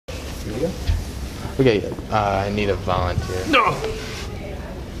Here we go. Okay, I need a volunteer. No!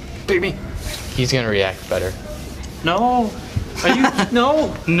 Baby. He's gonna react better. No. Are you?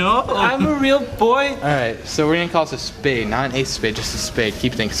 No. No. I'm a real boy. Alright, so we're gonna call this a spade, not an ace of spade, just a spade.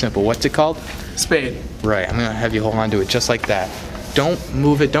 Keep things simple. What's it called? Spade. Right, I'm gonna have you hold on to it just like that. Don't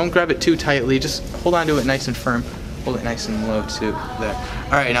move it, don't grab it too tightly, just hold on to it nice and firm. Hold it nice and low too. There.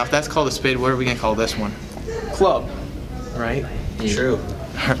 Alright, now if that's called a spade, what are we gonna call this one? Club. Right? True.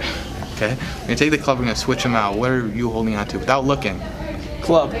 Okay, we're gonna take the club, we're gonna switch them out. What are you holding on to without looking?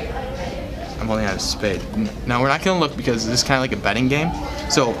 Club. I'm holding on to a spade. Now we're not gonna look because this is kind of like a betting game.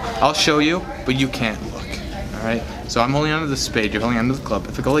 So I'll show you, but you can't look. Alright? So I'm holding on to the spade, you're holding on to the club.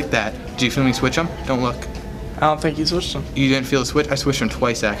 If I go like that, do you feel me switch them? Don't look. I don't think you switched them. You didn't feel a switch? I switched them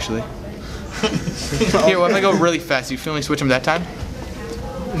twice actually. Here, when I go really fast, do you feel me switch them that time?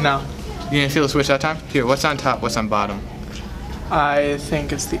 No. You didn't feel the switch that time? Here, what's on top, what's on bottom? I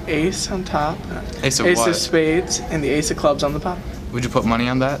think it's the ace on top. Ace of Ace what? of spades and the ace of clubs on the bottom. Would you put money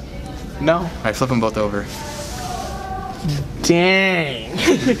on that? No. Alright, flip them both over. Dang.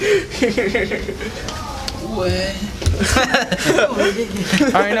 What?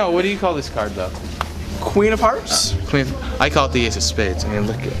 Alright, no, what do you call this card though? Queen of hearts? Queen of, I call it the ace of spades. I mean,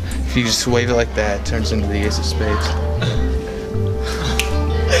 look, if you just wave it like that, it turns into the ace of spades.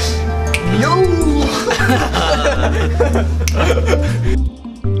 Yo!